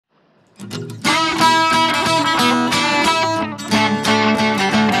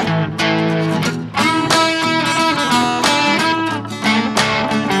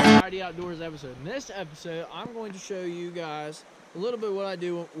episode. In this episode, I'm going to show you guys a little bit what I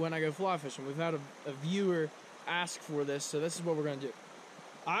do when I go fly fishing. We've had a viewer ask for this, so this is what we're going to do.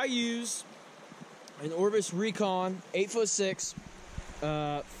 I use an Orvis Recon 8'6",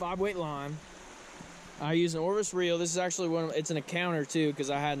 5-weight line. I use an Orvis reel. This is actually it's an encounter too, because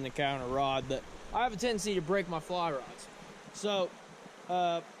I had an encounter rod, but I have a tendency to break my fly rods. So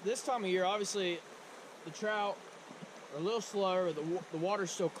this time of year, obviously, the trout are a little slower. The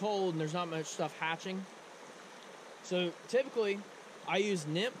water's still cold, and there's not much stuff hatching. So typically, I use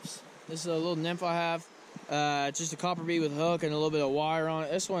nymphs. This is a little nymph I have. It's just a copper bead with a hook and a little bit of wire on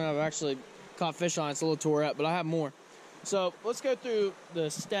it. This one I've actually caught fish on. It's a little tore up, but I have more. So let's go through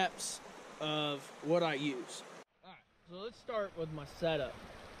the steps of what I use. Alright, so let's start with my setup.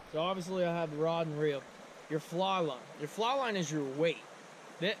 So obviously I have the rod and reel. Your fly line. Your fly line is your weight.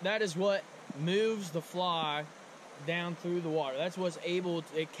 That is what moves the fly down through the water. That's what's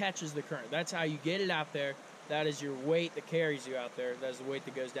it catches the current. That's how you get it out there. That is your weight that carries you out there. That is the weight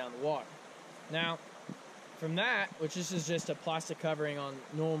that goes down the water. Now, from that, which this is just a plastic covering on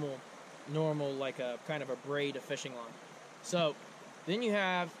normal like a kind of a braid of fishing line. So then you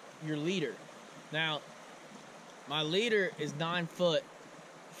have your leader. Now, my leader is 9 foot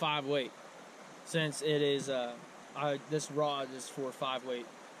 5 weight, since it is this rod is for 5 weight,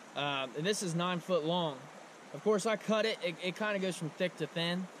 and this is 9 foot long. Of course, I cut it. It kind of goes from thick to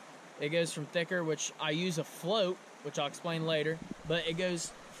thin. It goes from thicker, which I use a float, which I'll explain later, but it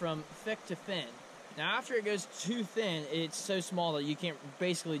goes from thick to thin. Now, after it goes too thin, it's so small that you can't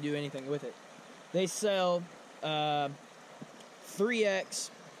basically do anything with it. They sell 3X,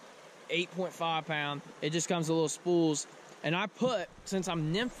 8.5 pound. It just comes with little spools. And I put, since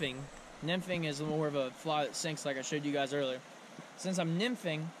I'm nymphing is more of a fly that sinks like I showed you guys earlier. Since I'm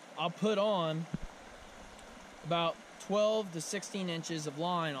nymphing, I'll put on about 12 to 16 inches of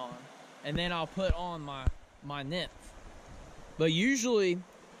line on, and then I'll put on my nymph. But usually,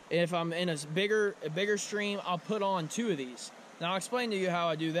 if I'm in a bigger stream, I'll put on 2 of these. Now I'll explain to you how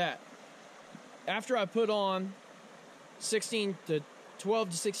I do that. After I put on 12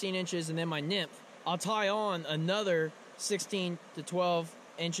 to 16 inches and then my nymph, I'll tie on another 16 to 12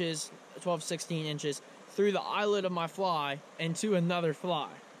 inches, 12 to 16 inches through the eyelet of my fly and to another fly.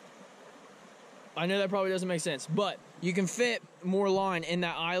 I know that probably doesn't make sense, but you can fit more line in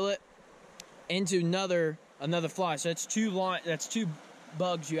that eyelet into another fly. So that's 2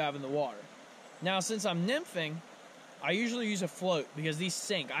 bugs you have in the water. Now, since I'm nymphing, I usually use a float because these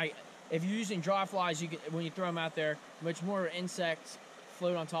sink. If you're using dry flies, when you throw them out there, much more insects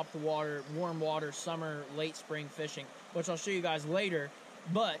float on top of the water, warm water, summer, late spring fishing, which I'll show you guys later,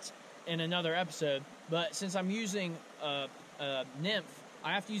 but in another episode. But since I'm using a nymph,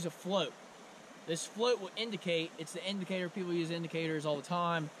 I have to use a float. This float will indicate, it's the indicator. People use indicators all the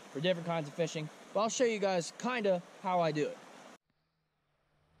time for different kinds of fishing, but I'll show you guys kind of how I do it.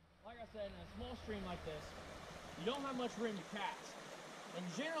 Like I said, in a small stream like this, you don't have much room to cast. And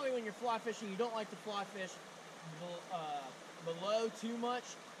generally when you're fly fishing, you don't like to fly fish below too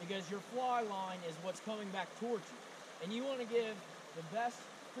much, because your fly line is what's coming back towards you. And you want to give the best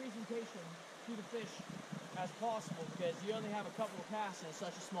presentation to the fish as possible, because you only have a couple of casts in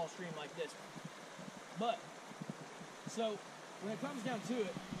such a small stream like this. But, so, when it comes down to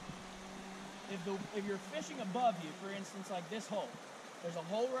it, if you're fishing above you, for instance, like this hole, there's a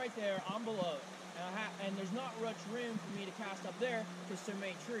hole right there, I'm below it, and there's not much room for me to cast up there because so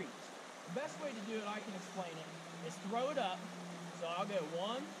many trees. The best way to do it, I can explain it, is throw it up. So I'll go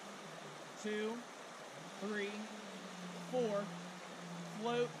 1, 2, 3, 4,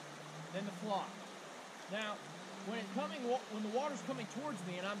 float, then the fly. Now, when the water's coming towards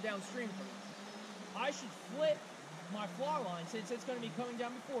me and I'm downstream from it, I should flick my fly line, since it's going to be coming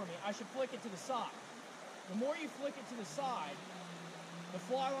down before me, I should flick it to the side. The more you flick it to the side, the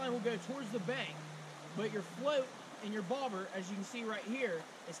fly line will go towards the bank, but your float and your bobber, as you can see right here,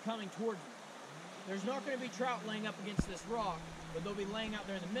 is coming towards me. There's not going to be trout laying up against this rock, but they'll be laying out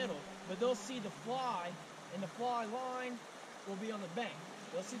there in the middle, but they'll see the fly, and the fly line will be on the bank.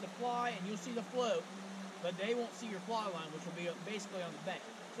 They'll see the fly, and you'll see the float, but they won't see your fly line, which will be basically on the bank.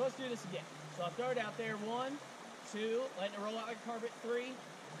 So let's do this again. So I'll throw it out there, 1, 2, letting it roll out like a carpet, 3,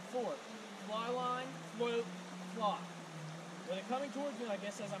 4. Fly line, float, fly. With it coming towards me like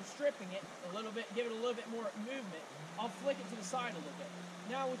this, as I'm stripping it a little bit, give it a little bit more movement, I'll flick it to the side a little bit.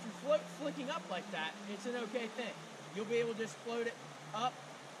 Now, with your float flicking up like that, it's an okay thing. You'll be able to just float it up,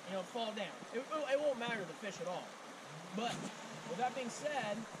 and it'll fall down. It won't matter to the fish at all. But with that being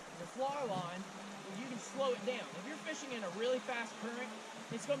said, the fly line, you can slow it down. If you're fishing in a really fast current,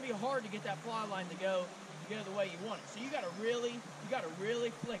 it's going to be hard to get that fly line to go go the way you want it. So you gotta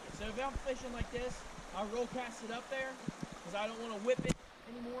really flick it. So if I'm fishing like this, I'll roll cast it up there because I don't want to whip it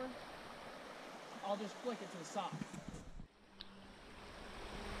anymore. I'll just flick it to the side.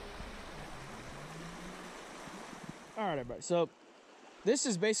 All right, everybody. So this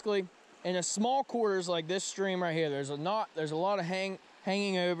is basically in a small quarters like this stream right here. There's a lot of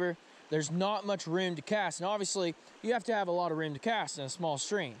hanging over. There's not much room to cast, and obviously you have to have a lot of room to cast in a small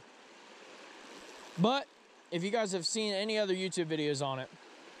stream. But if you guys have seen any other YouTube videos on it,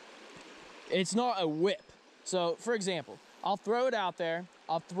 it's not a whip. So for example, I'll throw it out there.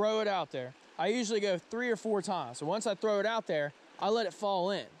 I usually go 3 or 4 times. So once I throw it out there, I let it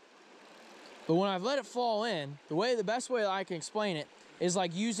fall in. But when I've let it fall in, the best way that I can explain it is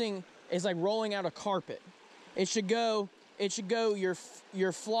like rolling out a carpet. It should go your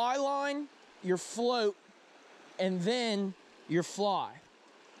fly line, your float, and then your fly.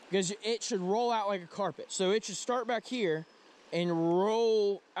 Because it should roll out like a carpet. So it should start back here and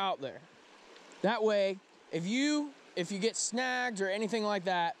roll out there. That way, if you get snagged or anything like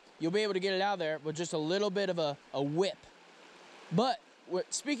that, you'll be able to get it out there with just a little bit of a whip. But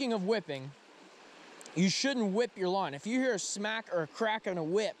speaking of whipping, you shouldn't whip your line. If you hear a smack or a crack on a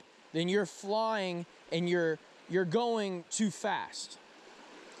whip, then you're flying and you're going too fast.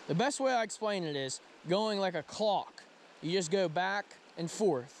 The best way I explain it is going like a clock. You just go back and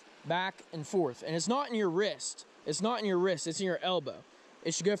forth, and it's not in your wrist. It's in your elbow.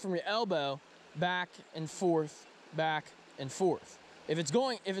 It should go from your elbow back and forth, back and forth. If it's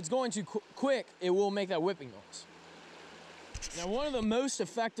going too quick, it will make that whipping noise. Now, one of the most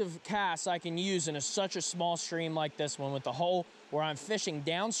effective casts I can use in such a small stream like this one, with the hole where I'm fishing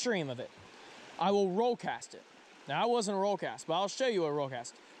downstream of it, I will roll cast it. Now, I wasn't a roll cast, but I'll show you a roll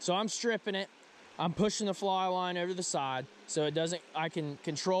cast. So I'm stripping it. I'm pushing the fly line over to the side so I can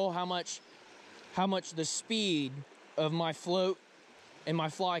control how much the speed of my float and my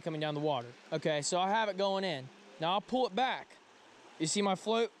fly coming down the water. Okay, so I have it going in. Now I'll pull it back. You see my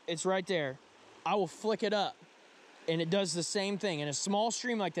float? It's right there. I will flick it up, and it does the same thing. In a small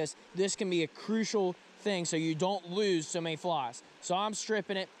stream like this can be a crucial thing so you don't lose so many flies. So I'm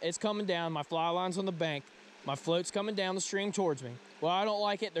stripping it. It's coming down. My fly line's on the bank. My float's coming down the stream towards me. Well, I don't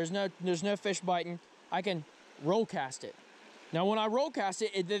like it. There's no fish biting. I can roll cast it. Now, when I roll cast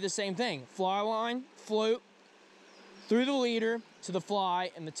it, it did the same thing. Fly line, float, through the leader to the fly,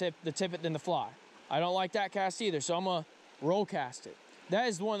 and the tippet, then the fly. I don't like that cast either, so I'm gonna roll cast it. That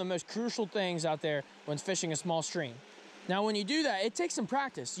is one of the most crucial things out there when fishing a small stream. Now, when you do that, it takes some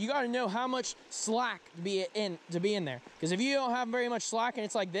practice. You got to know how much slack to be in there. Because if you don't have very much slack and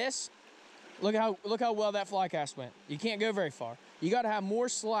it's like this, look how well that fly cast went. You can't go very far. You got to have more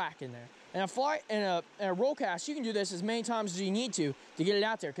slack in there. And a roll cast, you can do this as many times as you need to get it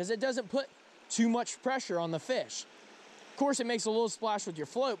out there, because it doesn't put too much pressure on the fish. Of course, it makes a little splash with your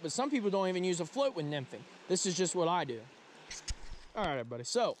float, but some people don't even use a float when nymphing. This is just what I do. All right, everybody.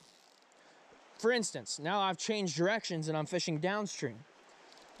 So, for instance, now I've changed directions and I'm fishing downstream.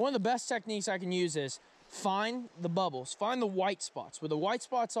 One of the best techniques I can use is find the bubbles, find the white spots. Where the white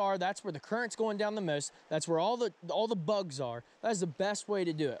spots are, that's where the current's going down the most. That's where all the bugs are. That is the best way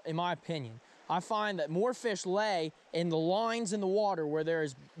to do it, in my opinion. I find that more fish lay in the lines in the water where there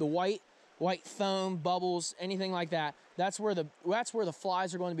is the white foam, bubbles, anything like that. That's where the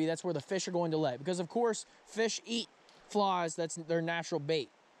flies are going to be. That's where the fish are going to lay. Because of course, fish eat flies. That's their natural bait.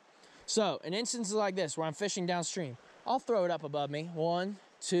 So in instances like this where I'm fishing downstream, I'll throw it up above me. 1,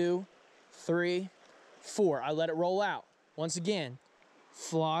 2, 3, 4. I let it roll out. Once again,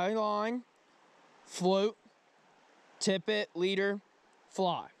 fly line, float, tippet, leader,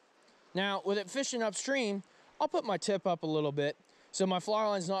 fly. Now, with it fishing upstream, I'll put my tip up a little bit so my fly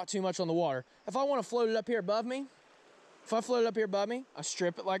line's not too much on the water. If I want to float it up here above me, I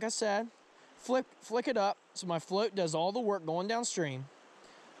strip it like I said, flick it up so my float does all the work going downstream.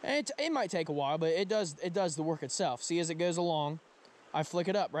 And it might take a while, but it does the work itself. See, as it goes along, I flick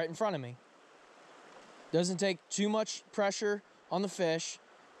it up right in front of me. Doesn't take too much pressure on the fish.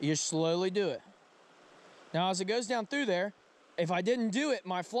 You just slowly do it. Now, as it goes down through there, if I didn't do it,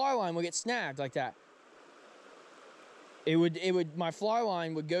 my fly line would get snagged like that. My fly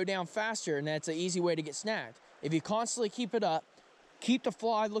line would go down faster, and that's an easy way to get snagged. If you constantly keep it up, keep the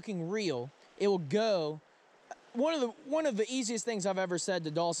fly looking real, it will go. One of the easiest things I've ever said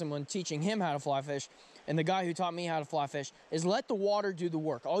to Dawson when teaching him how to fly fish, and the guy who taught me how to fly fish, is let the water do the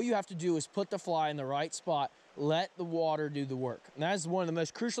work. All you have to do is put the fly in the right spot. Let the water do the work. And that is one of the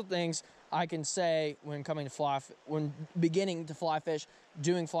most crucial things I can say when beginning to fly fish,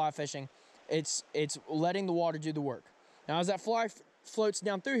 doing fly fishing. It's letting the water do the work. Now, as that fly floats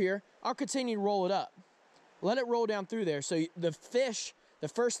down through here, I'll continue to roll it up. let it roll down through there. So the fish, the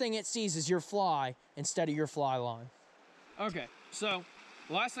first thing it sees is your fly instead of your fly line. Okay, so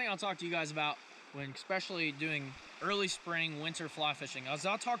the last thing I'll talk to you guys about, when especially doing early spring, winter fly fishing, is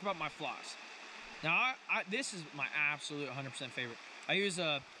I'll talk about my flies. Now, this is my absolute 100% favorite. I use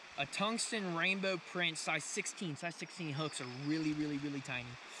a tungsten rainbow print size 16. Size 16 hooks are really, really, really tiny.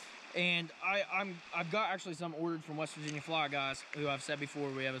 And I've got actually some ordered from West Virginia Fly Guys, who I've said before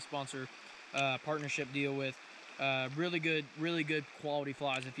we have a sponsor partnership deal with. Really good quality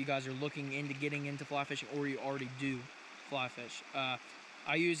flies if you guys are looking into getting into fly fishing or you already do fly fish.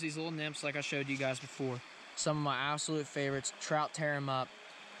 I use these little nymphs like I showed you guys before. Some of my absolute favorites. Trout tear them up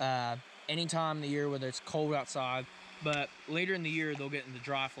any time of the year, whether it's cold outside. But later in the year, they'll get into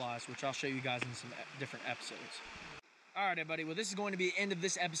dry flies, which I'll show you guys in some different episodes. All right, everybody. Well, this is going to be the end of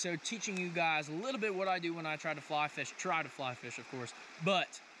this episode, teaching you guys a little bit what I do when I try to fly fish. Try to fly fish, of course.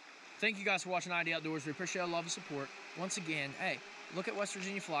 But thank you guys for watching ID Outdoors. We appreciate all the love and support. Once again, hey, look at West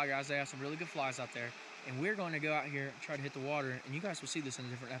Virginia Fly Guys. They have some really good flies out there. And we're going to go out here and try to hit the water. And you guys will see this in a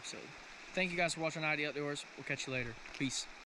different episode. Thank you guys for watching ID Outdoors. We'll catch you later. Peace.